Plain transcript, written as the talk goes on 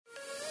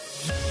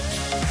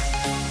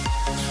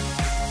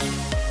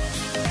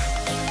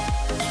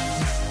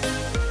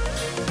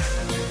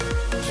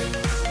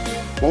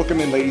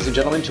Welcome in, ladies and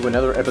gentlemen, to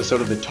another episode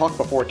of the Talk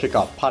Before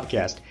Kickoff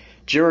podcast.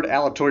 Jared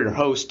Alatorre, your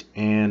host,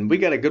 and we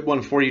got a good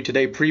one for you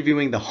today,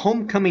 previewing the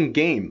homecoming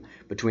game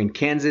between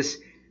Kansas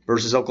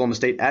versus Oklahoma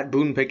State at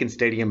Boone Pickens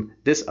Stadium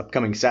this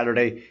upcoming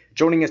Saturday.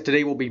 Joining us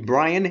today will be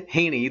Brian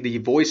Hanni, the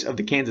voice of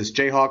the Kansas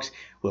Jayhawks.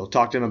 We'll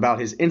talk to him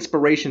about his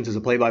inspirations as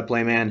a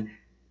play-by-play man,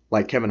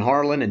 like Kevin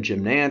Harlan and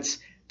Jim Nantz,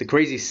 the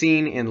crazy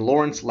scene in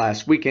Lawrence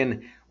last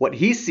weekend, what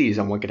he sees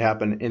on what could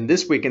happen in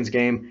this weekend's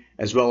game,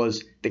 as well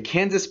as the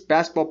Kansas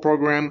basketball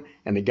program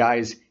and the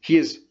guys he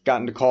has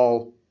gotten to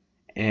call,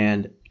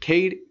 and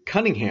Cade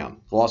Cunningham.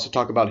 We'll also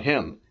talk about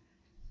him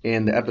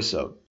in the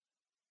episode.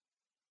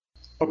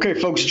 Okay,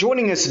 folks,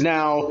 joining us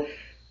now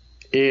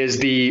is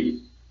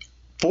the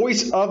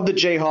voice of the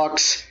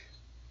Jayhawks,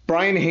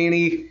 Brian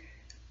Hanni.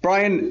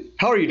 Brian,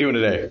 how are you doing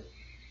today?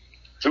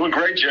 Doing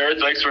great, Jared.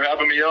 Thanks for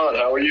having me on.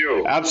 How are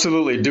you?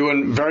 Absolutely.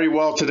 Doing very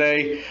well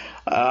today.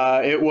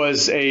 It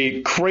was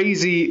a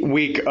crazy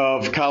week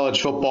of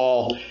college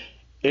football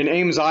in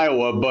Ames,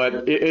 Iowa,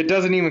 but it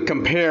doesn't even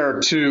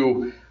compare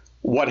to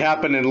what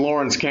happened in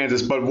Lawrence,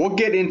 Kansas. But we'll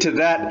get into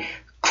that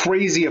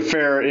crazy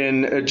affair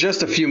in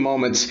just a few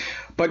moments.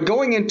 But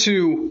going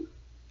into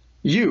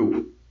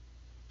you,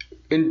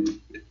 and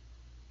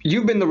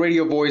you've been the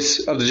radio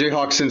voice of the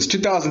Jayhawks since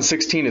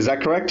 2016, is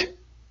that correct?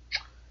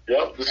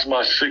 Yep, this is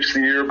my sixth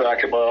year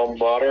back at my alma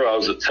mater. I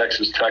was at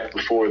Texas Tech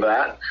before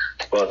that,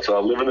 but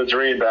living the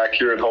dream back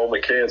here at home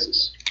in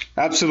Kansas.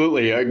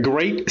 Absolutely. A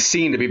great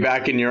scene to be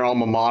back in your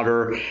alma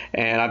mater,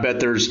 and I bet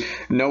there's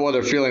no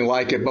other feeling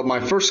like it. But my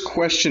first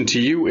question to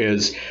you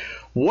is,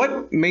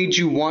 what made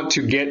you want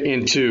to get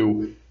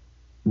into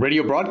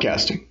radio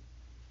broadcasting?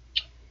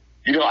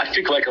 You know, I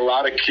think like a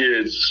lot of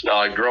kids,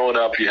 growing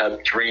up, you had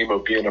the dream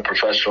of being a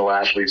professional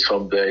athlete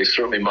someday.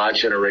 Certainly my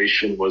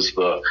generation was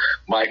the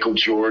Michael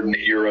Jordan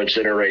era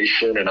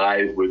generation, and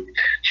I would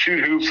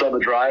shoot hoops on the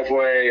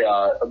driveway,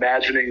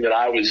 imagining that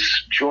I was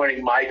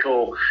joining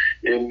Michael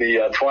in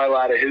the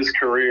twilight of his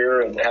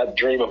career, and had the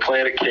dream of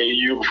playing at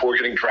KU before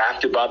getting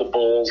drafted by the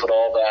Bulls and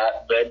all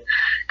that. And then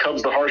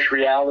comes the harsh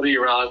reality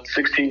around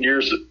 16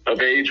 years of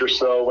age or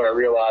so when I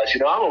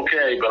realized, I'm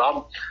okay, but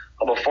I'm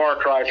a far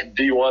cry from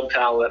D1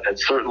 talent and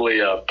certainly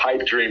a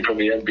pipe dream from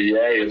the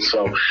NBA. And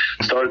so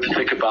started to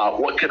think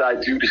about what could I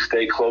do to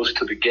stay close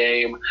to the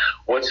game?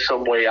 What's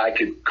some way I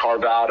could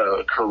carve out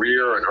a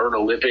career and earn a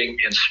living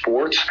in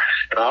sports?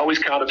 And I always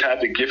kind of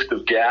had the gift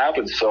of gab.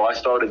 And so I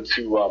started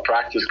to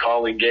practice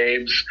calling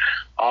games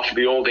off of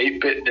the old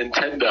 8-bit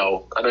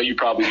Nintendo. I know you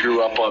probably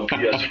grew up on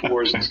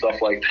PS4s and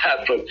stuff like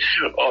that, but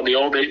on the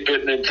old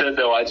 8-bit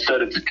Nintendo, I'd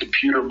set it to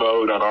computer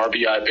mode on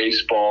RBI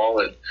baseball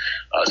and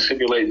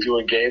simulate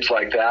doing games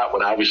like that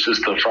when I was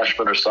just a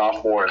freshman or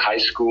sophomore in high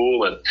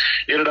school, and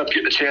ended up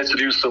getting a chance to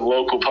do some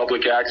local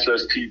public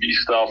access TV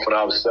stuff when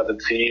I was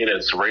 17,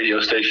 and some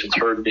radio stations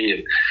heard me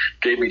and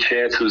gave me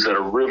chances at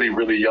a really,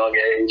 really young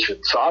age. And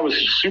so I was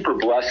super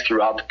blessed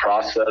throughout the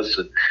process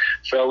and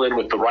fell in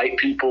with the right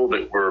people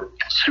that were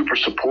super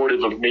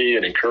supportive of me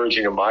and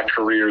encouraging of my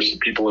career. Some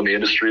people in the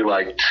industry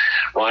like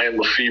Ryan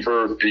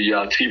Lefevre,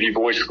 the TV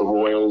voice of the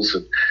Royals,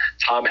 and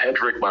Tom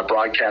Hedrick, my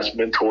broadcast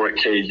mentor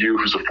at KU,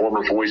 who's a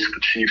former voice of the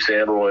Chiefs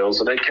and Royals,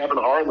 and then Kevin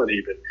Harlan,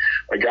 even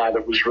a guy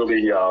that was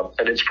really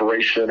an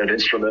inspiration and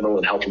instrumental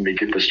in helping me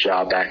get this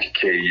job back at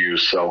KU.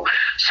 So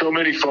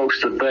many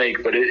folks to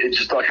thank, but it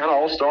just kind of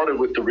all started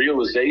with the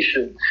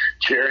realization,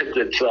 Jared,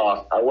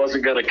 that I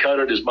wasn't going to cut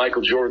it as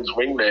Michael Jordan's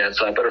wingman,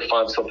 so I better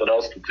find something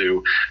else to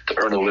do to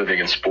earn a living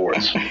in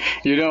sports.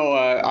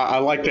 I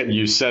like that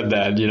you said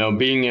that,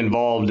 being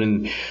involved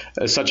in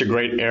such a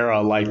great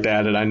era like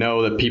that. And I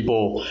know that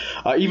people,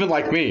 even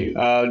like me,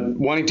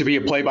 wanting to be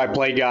a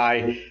play-by-play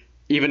guy,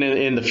 even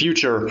in the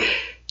future,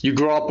 you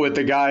grow up with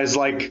the guys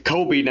like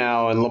Kobe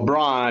now and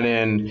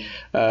LeBron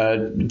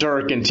and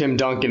Dirk and Tim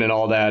Duncan and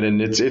all that.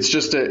 And it's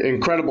just an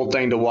incredible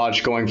thing to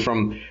watch going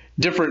from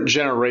different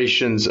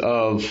generations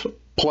of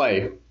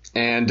play.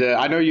 And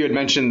I know you had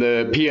mentioned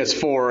the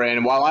PS4,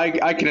 and while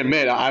I can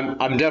admit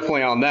I'm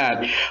definitely on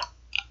that,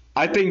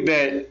 I think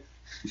that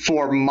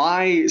for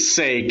my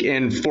sake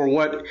and for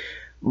what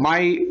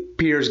my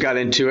peers got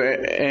into,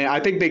 and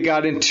I think they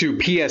got into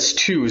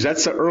PS2s.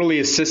 That's the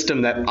earliest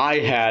system that I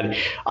had.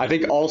 I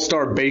think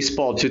All-Star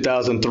Baseball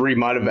 2003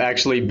 might have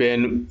actually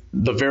been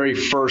the very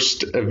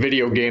first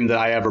video game that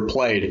I ever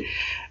played.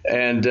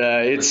 And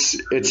it's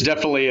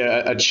definitely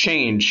a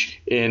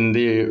change in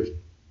the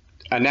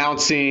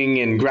announcing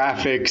and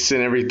graphics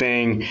and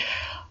everything,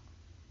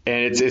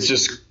 and it's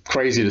just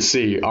crazy to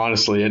see,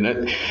 honestly.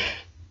 And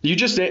you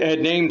just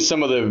had named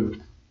some of the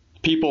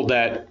people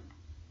that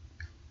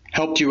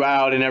helped you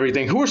out and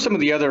everything. Who are some of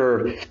the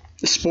other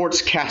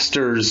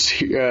sportscasters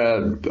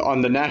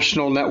on the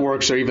national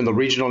networks or even the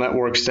regional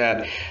networks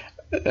that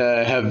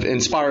have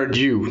inspired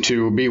you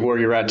to be where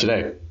you're at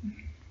today?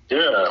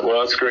 Yeah,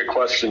 well, that's a great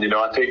question.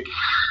 I think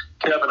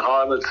Kevin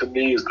Harlan, to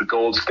me, is the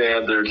gold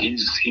standard.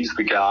 He's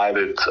the guy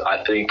that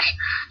I think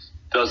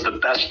does the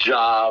best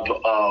job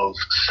of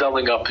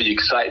selling up the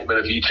excitement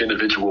of each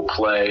individual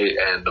play,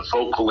 and the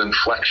vocal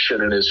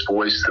inflection in his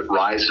voice that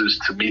rises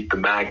to meet the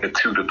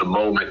magnitude of the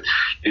moment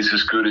is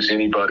as good as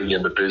anybody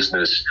in the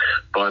business.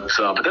 But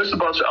there's a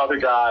bunch of other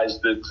guys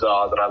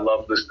that I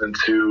love listening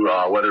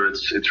to, whether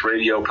it's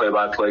radio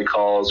play-by-play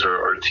calls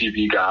or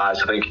TV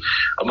guys. I think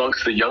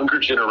amongst the younger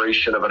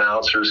generation of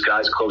announcers,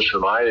 guys closer to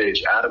my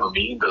age, Adam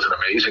Amin does an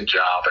amazing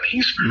job, and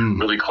he's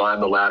really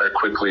climbed the ladder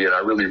quickly, and I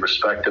really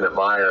respect and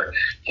admire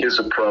his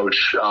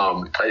approach.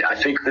 I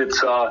think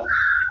that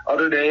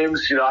other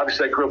names,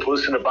 obviously I grew up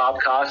listening to Bob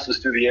Costas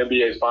through the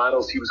NBA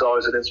Finals. He was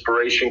always an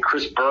inspiration.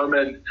 Chris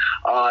Berman,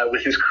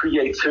 with his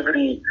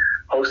creativity,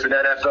 hosting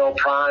NFL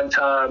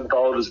Primetime with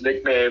all of his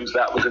nicknames,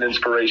 that was an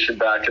inspiration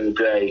back in the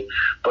day.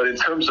 But in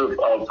terms of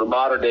the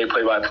modern-day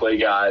play-by-play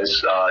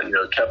guys,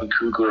 Kevin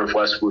Kugler of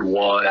Westwood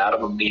One,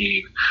 Adam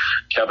Amin,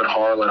 Kevin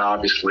Harlan,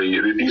 obviously,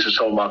 these are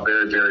some of my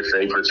very, very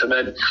favorites. And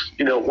then,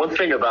 one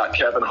thing about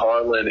Kevin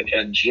Harlan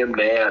and Jim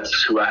Nantz,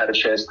 who I had a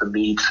chance to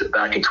meet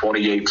back in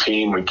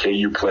 2018 when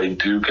KU played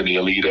Duke in the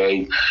Elite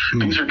Eight,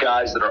 these are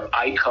guys that are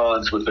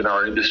icons within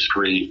our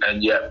industry,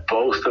 and yet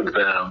both of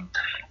them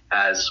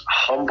as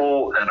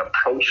humble and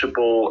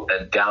approachable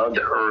and down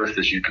to earth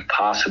as you could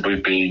possibly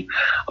be.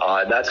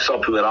 And that's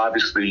something that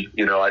obviously,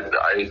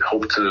 I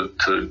hope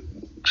to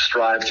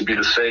strive to be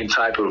the same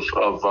type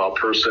of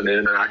person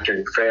interacting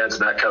with fans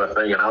and that kind of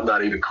thing. And I'm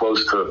not even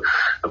close to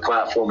the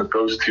platform that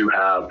those two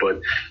have,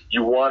 but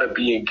you want to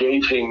be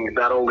engaging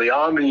not only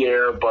on the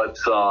air, but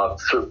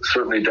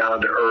certainly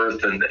down to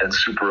earth and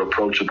super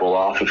approachable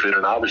off of it.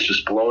 And I was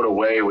just blown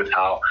away with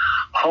how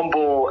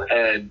humble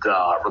and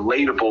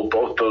relatable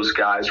both those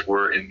guys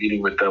were in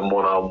meeting with them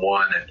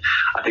one-on-one. And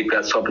I think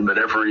that's something that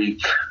every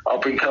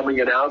up-and-coming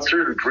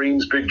announcer who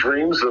dreams big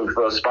dreams of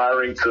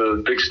aspiring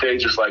to big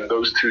stages like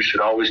those two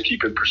should always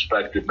keep in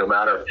perspective. No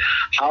matter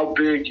how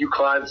big you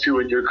climb to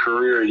in your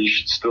career, you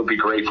should still be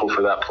grateful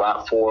for that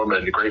platform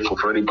and grateful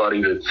for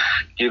anybody that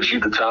gives you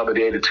the time of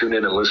day to tune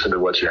in and listen to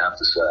what you have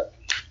to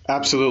say.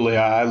 Absolutely.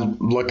 I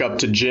look up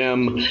to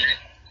Jim,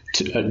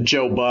 to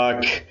Joe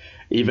Buck,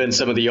 even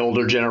some of the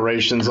older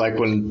generations, like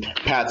when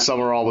Pat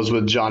Summerall was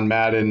with John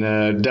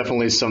Madden.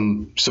 Definitely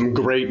some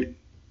great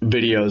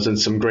videos and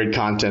some great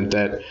content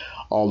that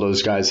all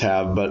those guys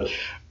have. But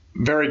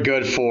very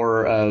good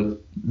for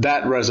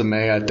that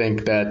resume. I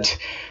think that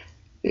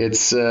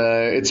it's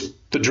the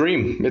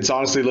dream. It's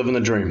honestly living the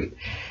dream.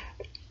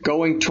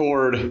 Going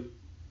toward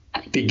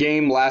the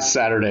game last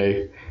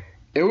Saturday,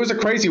 it was a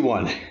crazy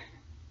one.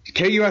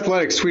 KU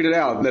Athletics tweeted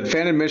out that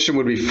fan admission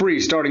would be free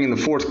starting in the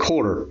fourth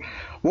quarter.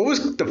 What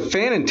was the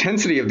fan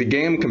intensity of the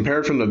game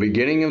compared from the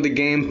beginning of the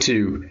game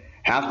to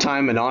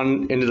halftime and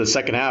on into the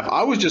second half?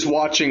 I was just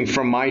watching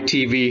from my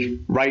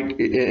TV right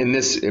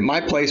in my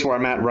place where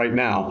I'm at right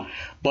now.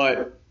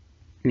 But,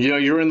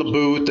 you're in the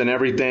booth and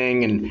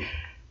everything, and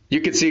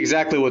you could see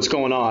exactly what's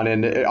going on.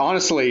 And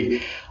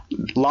honestly,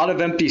 a lot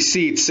of empty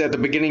seats at the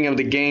beginning of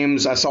the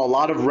games. I saw a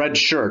lot of red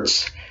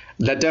shirts.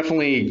 That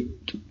definitely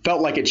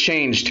felt like it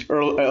changed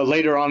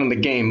later on in the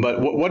game.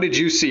 But what did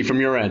you see from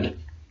your end?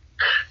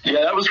 Yeah,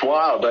 that was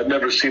wild. I've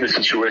never seen a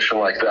situation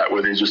like that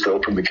where they just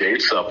opened the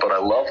gates up. But I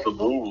love the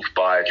move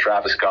by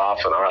Travis Goff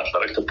and our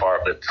athletic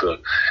department to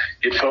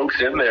get folks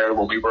in there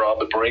when we were on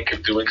the brink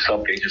of doing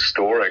something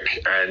historic.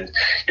 And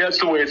that's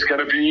the way it's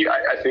going to be,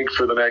 I think,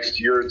 for the next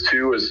year or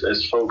two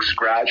as folks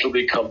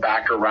gradually come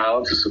back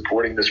around to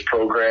supporting this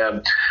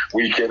program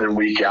week in and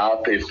week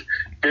out. They've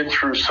been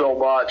through so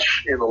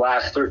much in the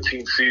last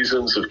 13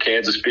 seasons of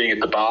Kansas being at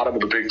the bottom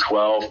of the Big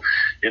 12.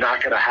 You're not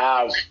going to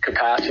have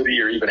capacity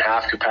or even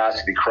half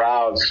capacity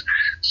crowds.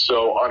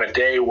 So on a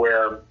day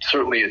where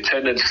certainly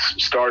attendance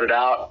started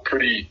out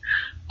pretty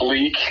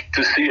bleak,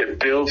 to see it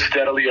build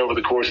steadily over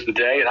the course of the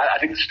day. And I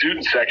think the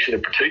student section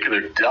in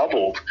particular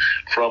doubled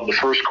from the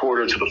first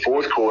quarter to the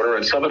fourth quarter.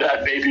 And some of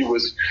that maybe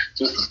was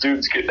just the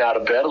students getting out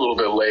of bed a little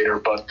bit later.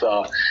 But,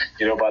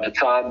 by the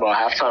time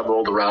halftime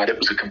rolled around, it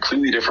was a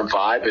completely different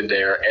vibe in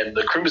there. And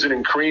the crimson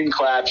and cream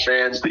clad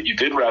fans that you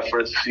did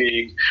reference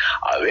seeing,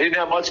 they didn't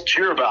have much to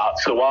cheer about.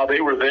 So while they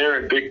were there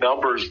in big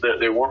numbers,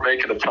 they weren't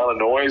making a ton of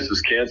noise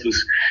as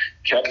Kansas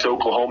kept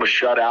Oklahoma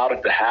shut out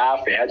at the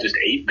half. They had just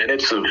 8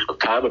 minutes of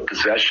time of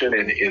possession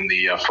in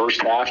the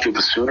first half to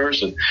the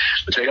Sooners, and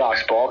the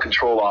Jayhawks ball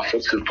control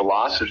offensive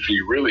philosophy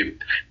really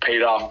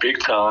paid off big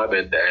time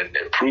and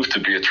proved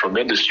to be a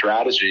tremendous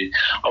strategy.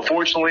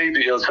 Unfortunately,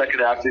 the second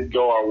half didn't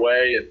go our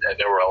way, and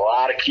there were a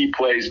lot of key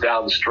plays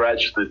down the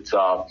stretch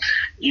that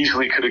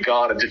easily could have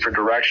gone a different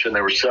direction.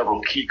 There were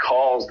several key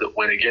calls that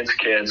went against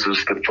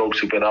Kansas that folks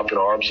have been up in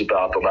arms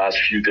about the last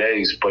few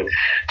days. But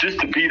just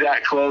to be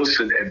that close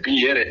and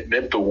be in it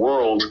meant the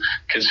world,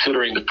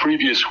 considering the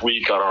previous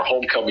week on our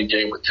homecoming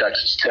game with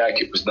Texas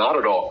Tech, it was not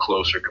at all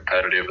close or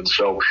competitive. And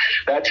so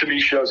that to me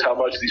shows how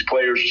much these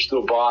players are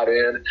still bought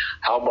in,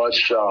 how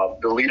much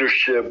the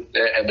leadership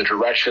and the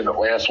direction that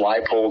Lance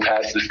Leipold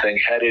has this thing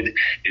headed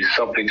is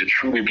something to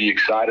truly be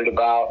excited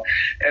about.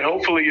 And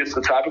hopefully it's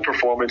the type of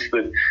performance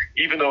that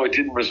even even though it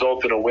didn't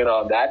result in a win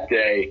on that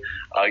day,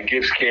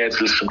 gives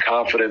Kansas some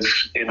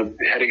confidence in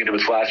heading into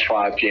its last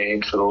 5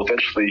 games that will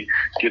eventually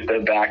get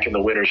them back in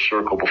the winner's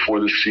circle before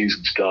the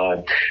season's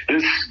done.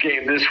 This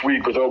game this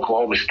week with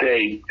Oklahoma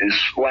State is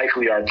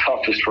likely our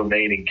toughest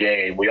remaining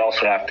game. We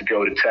also have to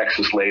go to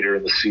Texas later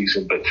in the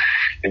season, but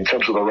in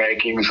terms of the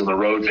rankings and the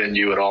road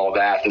venue and all of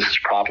that, this is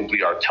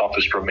probably our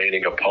toughest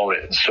remaining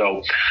opponent. And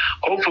so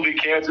hopefully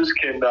Kansas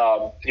can,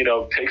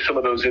 take some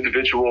of those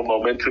individual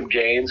momentum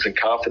gains and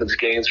confidence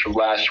gains from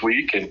last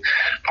week and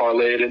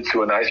parlay it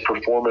into a nice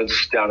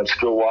performance down in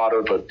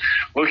Stillwater. But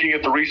looking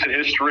at the recent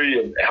history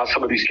and how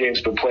some of these games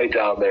have been played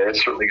down there,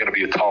 it's certainly going to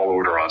be a tall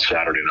order on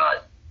Saturday night.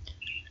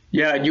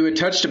 Yeah, you had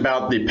touched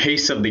about the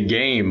pace of the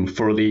game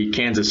for the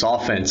Kansas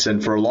offense,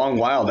 and for a long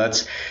while,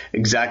 that's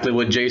exactly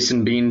what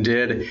Jason Bean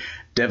did.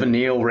 Devin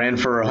Neal ran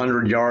for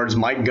 100 yards.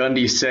 Mike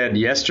Gundy said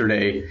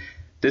yesterday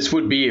this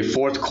would be a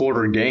fourth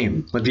quarter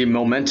game with the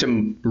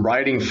momentum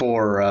riding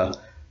for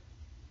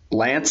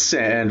Lance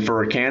and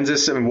for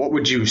Kansas. I mean, what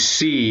would you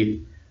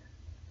see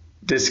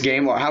this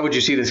game, or how would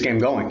you see this game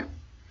going?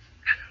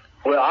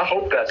 Well, I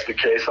hope that's the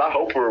case. I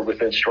hope we're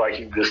within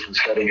striking distance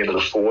heading into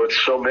the fourth.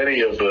 So many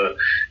of the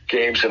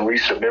games in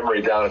recent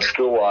memory down in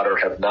Stillwater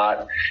have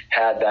not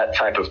had that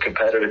type of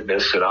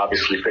competitiveness, and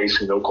obviously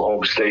facing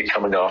Oklahoma State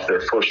coming off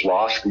their first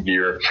loss of the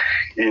year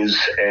is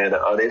an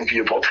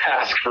unenviable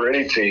task for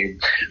any team.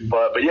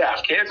 But yeah,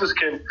 if Kansas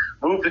can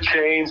move the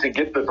chains and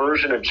get the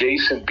version of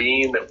Jason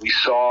Bean that we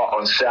saw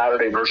on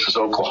Saturday versus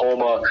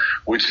Oklahoma,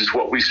 which is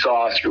what we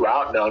saw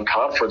throughout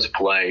non-conference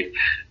play,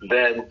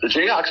 then the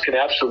Jayhawks can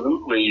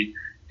absolutely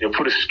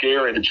put a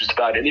scare into just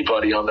about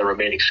anybody on the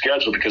remaining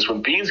schedule, because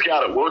when Bean's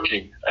got it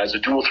working as a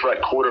dual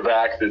threat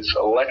quarterback that's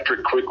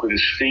electric quick with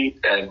his feet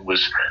and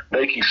was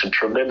making some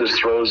tremendous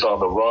throws on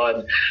the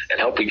run and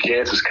helping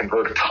Kansas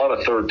convert a ton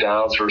of third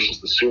downs versus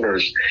the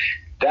Sooners,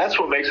 that's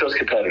what makes us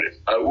competitive.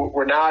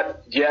 We're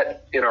not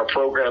yet in our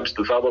program's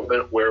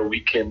development where we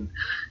can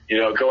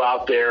go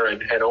out there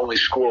and only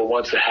score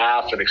once a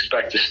half and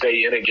expect to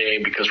stay in a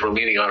game because we're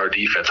leaning on our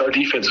defense. Our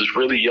defense is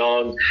really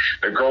young.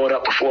 They're growing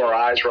up before our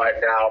eyes right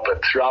now,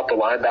 but throughout the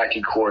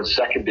linebacking core and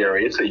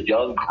secondary, it's a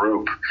young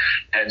group.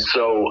 And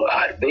so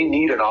they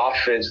need an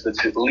offense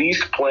that's at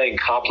least playing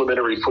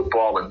complementary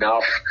football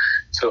enough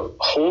to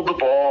hold the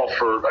ball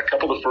for a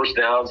couple of first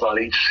downs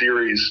on each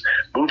series,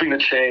 moving the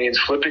chains,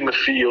 flipping the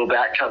field,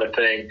 that kind of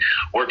thing.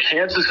 Where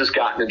Kansas has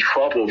gotten in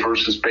trouble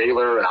versus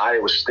Baylor and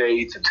Iowa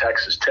State and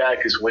Texas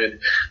Tech is when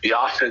the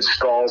offense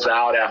stalls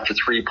out after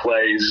 3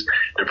 plays.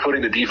 They're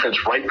putting the defense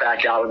right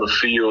back out on the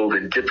field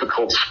in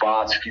difficult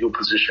spots, field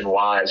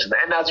position-wise. And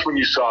that's when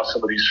you saw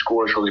some of these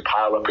scores really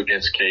pile up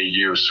against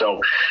KU. So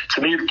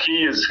to me, the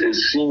key is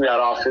seeing that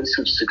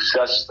offensive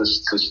success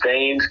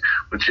sustained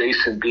with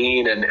Jason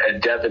Bean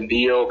and Devin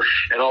Neal,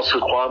 and also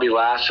Kwame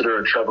Lassiter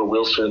and Trevor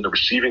Wilson in the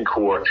receiving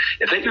core.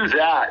 If they do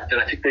that, then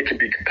I think they can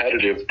be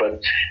competitive.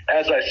 But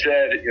as I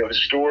said,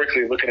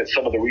 historically, looking at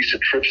some of the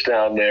recent trips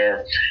down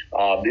there,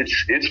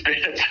 it's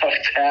been a tough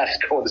task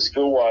going to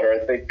Stillwater. I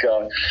think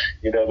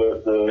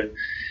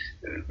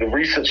the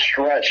recent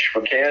stretch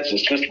for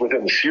Kansas, just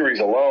within the series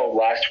alone,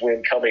 last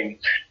win coming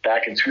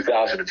back in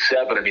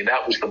 2007. I mean,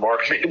 that was the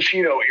Mark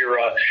Mangino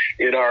era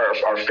in our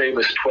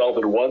famous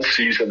 12-1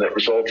 season that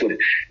resulted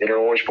in an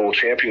Orange Bowl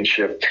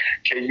championship.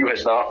 KU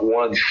has not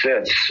won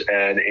since,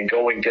 and in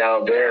going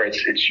down there,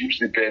 it's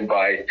usually been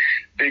by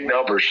big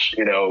numbers,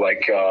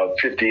 like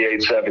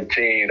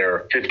 58-17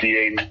 or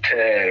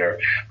 58-10 or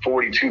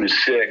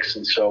 42-6.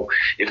 And so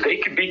if they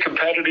can be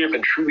competitive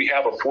and truly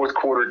have a fourth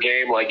quarter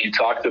game like you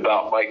talked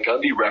about Mike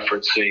Gundy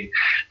referencing,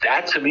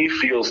 that to me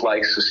feels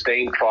like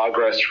sustained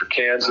progress for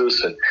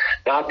Kansas. And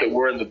not that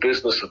we're in the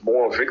business of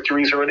moral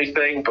victories or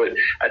anything, but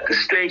at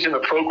this stage in the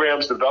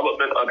program's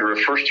development under a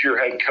first-year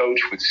head coach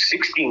with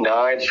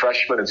 69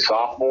 freshmen and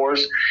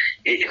sophomores,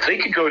 if they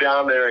could go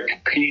down there and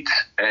compete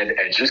and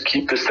just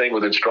keep this thing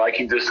within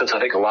striking distance, I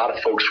think a lot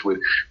of folks would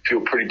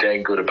feel pretty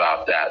dang good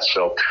about that.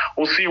 So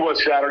we'll see what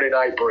Saturday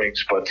night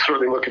brings, but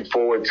certainly looking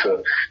forward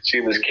to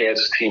seeing this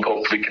Kansas team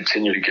hopefully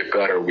continue to get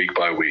better week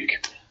by week.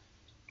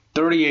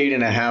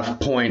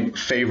 38.5-point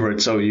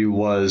favorites OU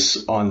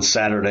was on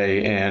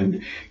Saturday,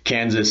 and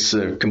Kansas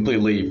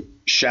completely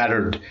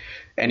shattered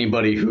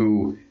anybody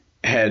who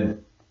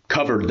had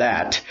covered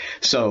that.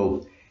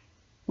 So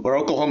where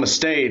Oklahoma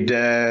State,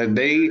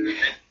 they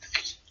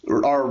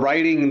are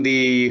riding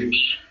the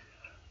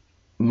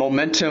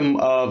momentum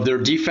of their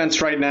defense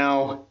right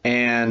now,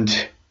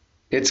 and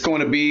it's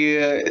going to be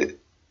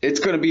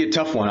a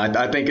tough one.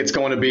 I think it's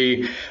going to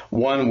be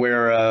one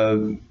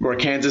where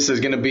Kansas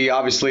is going to be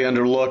obviously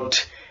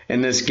underlooked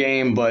in this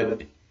game,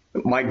 but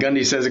Mike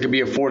Gundy says it could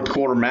be a fourth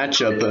quarter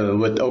matchup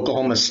with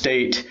Oklahoma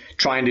State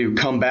trying to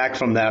come back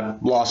from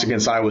that loss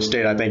against Iowa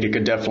State. I think I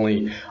could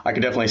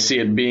definitely see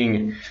it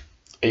being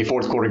a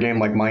fourth quarter game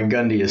like Mike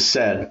Gundy has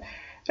said.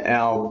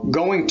 Now,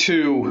 going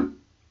to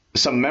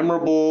some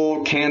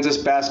memorable Kansas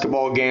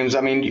basketball games.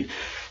 I mean,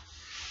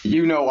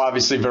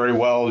 obviously very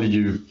well.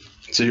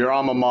 So your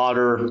alma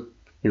mater,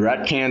 you're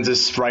at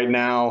Kansas right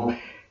now,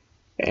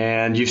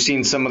 And you've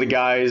seen some of the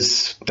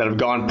guys that have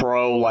gone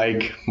pro,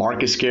 like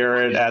Marcus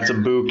Garrett,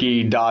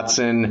 Adzabuki,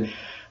 Dotson,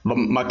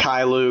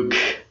 Mikhailuk,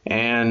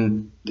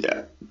 and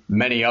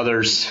many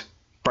others,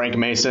 Frank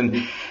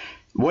Mason.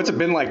 What's it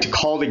been like to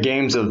call the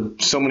games of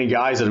so many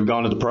guys that have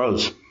gone to the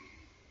pros?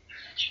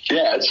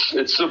 Yeah,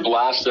 it's a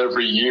blast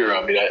every year.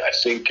 I mean, I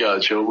think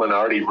Joe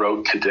Lunardi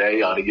wrote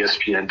today on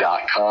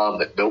ESPN.com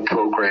that no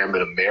program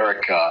in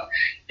America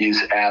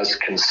is as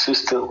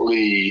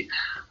consistently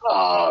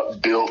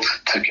built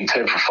to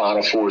contend for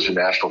Final Fours and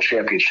national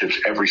championships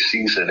every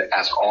season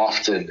as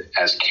often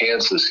as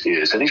Kansas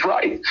is. And he's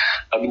right.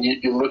 I mean,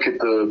 you look at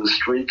the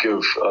streak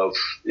of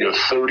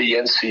 30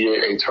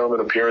 NCAA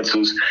tournament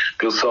appearances.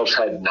 Bill Self's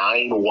had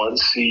 9 1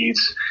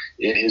 seeds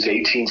in his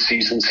 18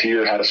 seasons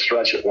here. Had a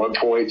stretch at one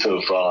point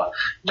of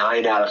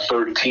 9 out of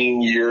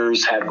 13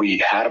 years. Had we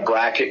had a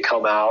bracket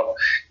come out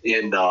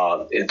in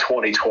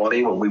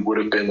 2020 when we would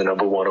have been the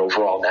number 1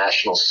 overall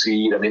national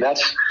seed. I mean,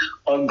 that's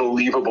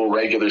unbelievable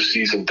regular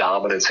season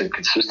dominance and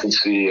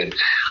consistency. And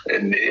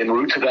en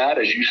route to that,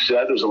 as you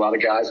said, there's a lot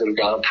of guys that have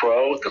gone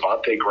pro.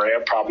 Devontae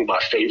Graham, probably my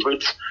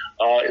favorite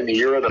in the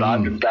era that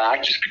I've been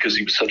back, just because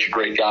he was such a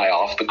great guy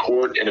off the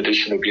court, in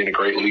addition to being a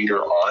great leader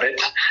on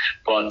it.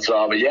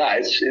 But yeah,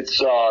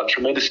 it's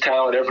tremendous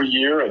talent every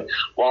year. And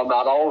while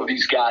not all of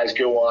these guys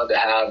go on to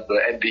have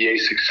the NBA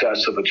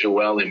success of a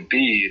Joel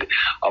Embiid,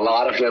 a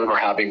lot of them are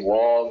having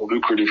long,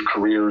 lucrative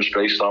careers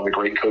based on the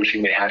great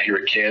coaching they had here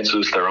at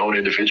Kansas, their own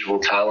individual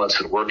talents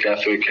and work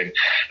ethic,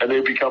 and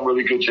they've become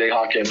really good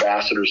Jayhawk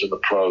ambassadors in the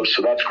pros.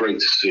 So that's great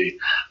to see.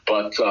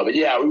 But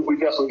yeah,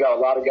 we've definitely got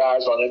a lot of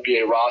guys on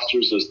NBA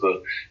rosters as the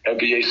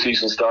NBA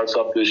season starts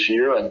up this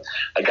year. And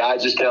a guy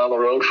just down the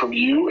road from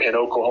you in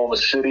Oklahoma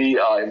City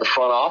in the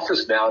front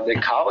office now, Nick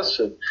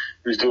Collison,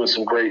 who's doing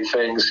some great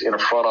things in a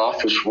front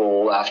office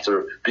role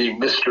after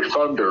being Mr.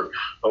 Thunder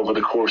over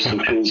the course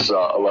of his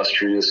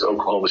illustrious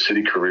Oklahoma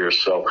City career.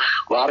 So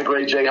a lot of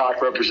great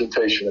Jayhawk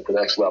representation at the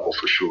next level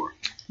for sure.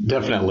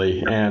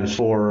 Definitely. And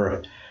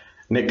for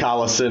Nick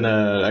Collison,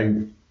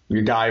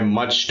 a guy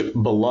much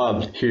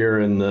beloved here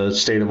in the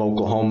state of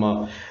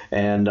Oklahoma.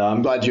 And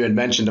I'm glad you had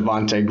mentioned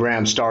Devontae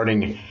Graham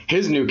starting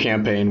his new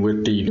campaign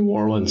with the New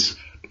Orleans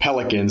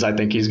Pelicans. I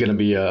think he's going to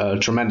be a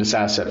tremendous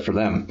asset for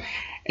them.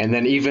 And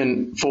then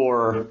even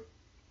for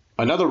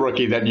another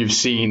rookie that you've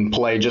seen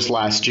play just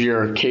last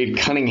year, Cade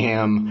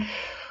Cunningham,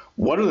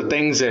 what are the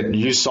things that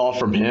you saw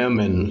from him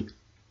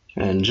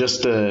and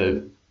just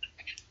the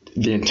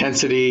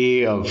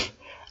intensity of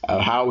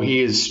how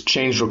he has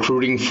changed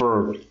recruiting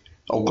for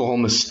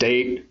Oklahoma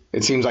State?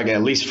 It seems like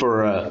at least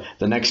for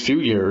the next few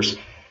years.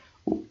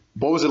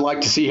 What was it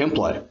like to see him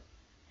play?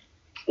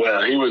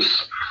 Well, he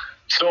was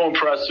so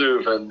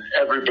impressive and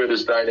every bit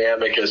as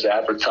dynamic as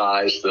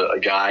advertised. A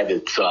guy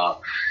that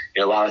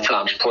a lot of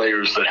times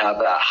players that have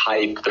that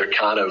hype, they're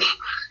kind of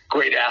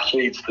great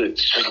athletes that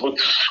just look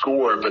to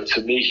score. But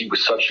to me, he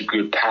was such a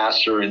good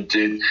passer and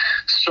did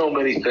so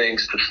many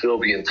things to fill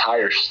the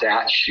entire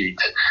stat sheet,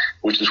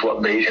 which is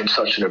what made him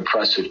such an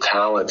impressive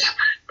talent,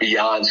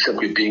 beyond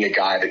simply being a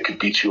guy that could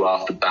beat you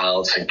off the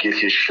bounce and get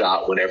his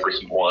shot whenever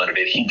he wanted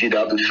it. He did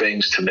other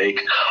things to make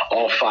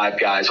all 5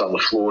 guys on the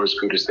floor as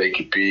good as they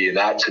could be. And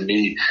that, to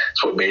me,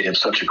 is what made him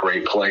such a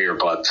great player.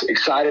 But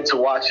excited to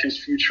watch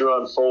his future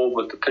unfold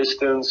with the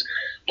Pistons.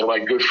 One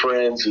of my good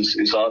friends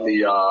is on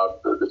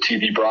the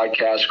TV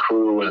broadcast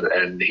crew,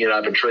 and he and I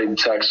have been trading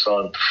texts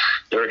on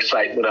their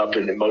excitement up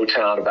in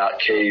Motown about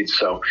Cade.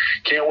 So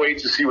can't wait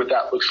to see what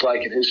that looks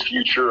like in his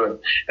future.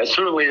 And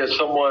certainly as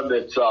someone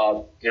that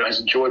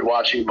has enjoyed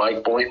watching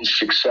Mike Boynton's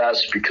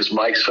success, because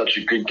Mike's such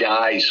a good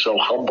guy. He's so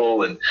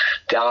humble and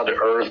down to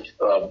earth,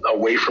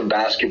 away from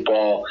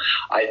basketball.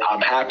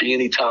 I'm happy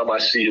anytime I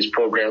see his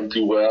program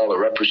do well, or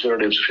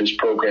representatives of his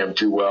program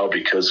do well,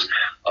 because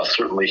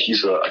certainly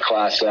he's a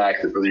class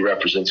act that really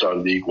represents our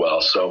league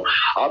well. So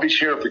I'll be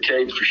cheering for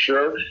Cade for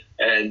sure,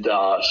 and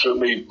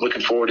certainly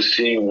looking forward to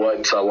seeing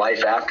what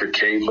life after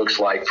Cade looks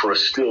like for a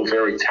still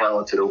very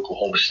talented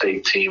Oklahoma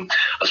State team,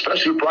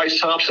 especially with Bryce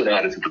Thompson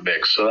added to the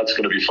mix. So that's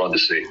going to be fun to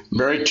see.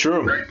 Very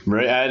true.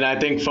 Right. And I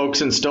think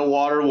folks in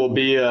Stillwater will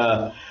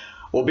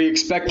be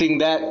expecting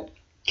that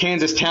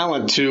Kansas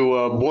talent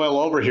to boil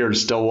over here to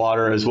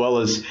Stillwater, as well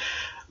as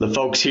the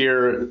folks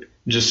here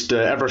just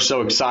ever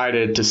so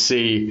excited to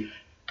see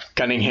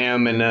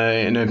Cunningham in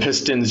a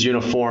Pistons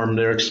uniform.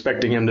 They're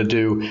expecting him to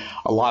do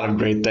a lot of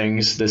great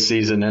things this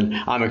season, and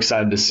I'm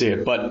excited to see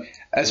it. But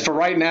as for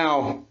right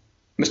now,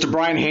 Mr.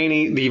 Brian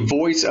Hanni, the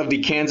voice of the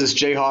Kansas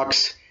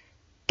Jayhawks,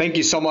 thank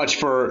you so much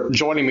for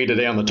joining me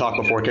today on the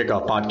Talk Before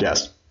Kickoff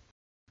podcast.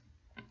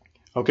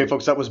 Okay,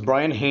 folks, that was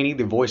Brian Hanni,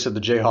 the voice of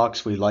the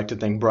Jayhawks. We'd like to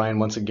thank Brian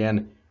once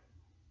again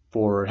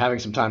for having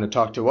some time to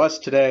talk to us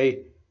today.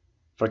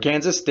 For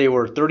Kansas, they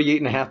were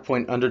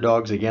 38.5-point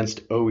underdogs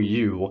against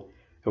OU.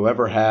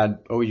 Whoever had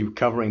OU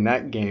covering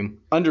that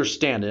game,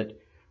 understand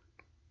it,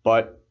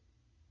 but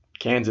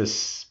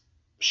Kansas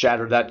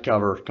shattered that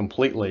cover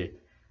completely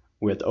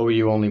with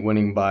OU only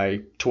winning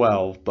by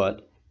 12,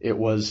 but it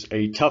was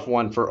a tough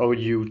one for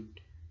OU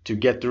to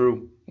get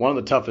through, one of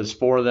the toughest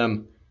for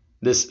them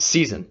this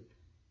season.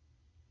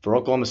 for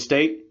Oklahoma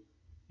State,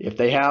 if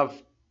they have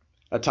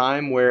a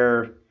time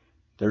where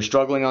they're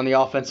struggling on the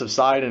offensive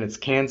side and it's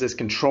Kansas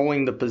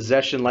controlling the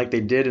possession like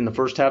they did in the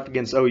first half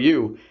against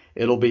OU,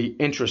 it'll be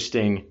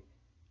interesting,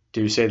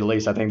 to say the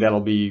least. I think that'll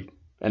be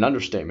an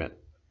understatement.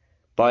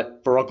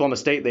 But for Oklahoma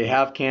State, they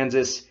have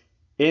Kansas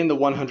in the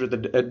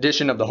 100th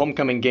edition of the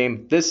homecoming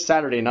game this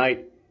Saturday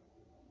night.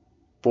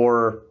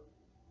 For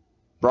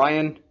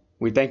Brian,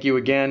 we thank you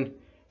again.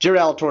 Jerry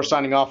Alatorre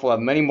signing off. We'll have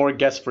many more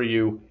guests for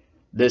you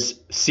this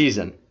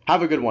season.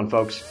 Have a good one,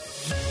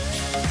 folks.